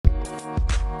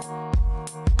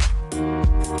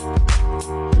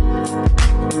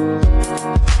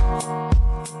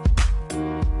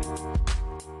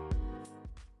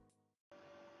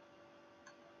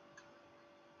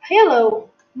Hello,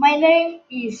 my name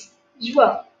is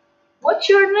João. What's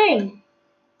your name?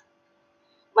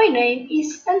 My name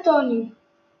is Antonio.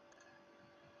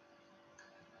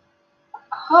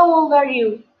 How old are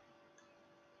you?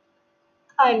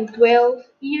 I'm 12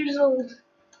 years old.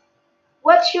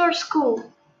 What's your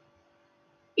school?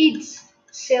 It's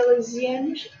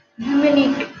Salesianos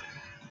Dominic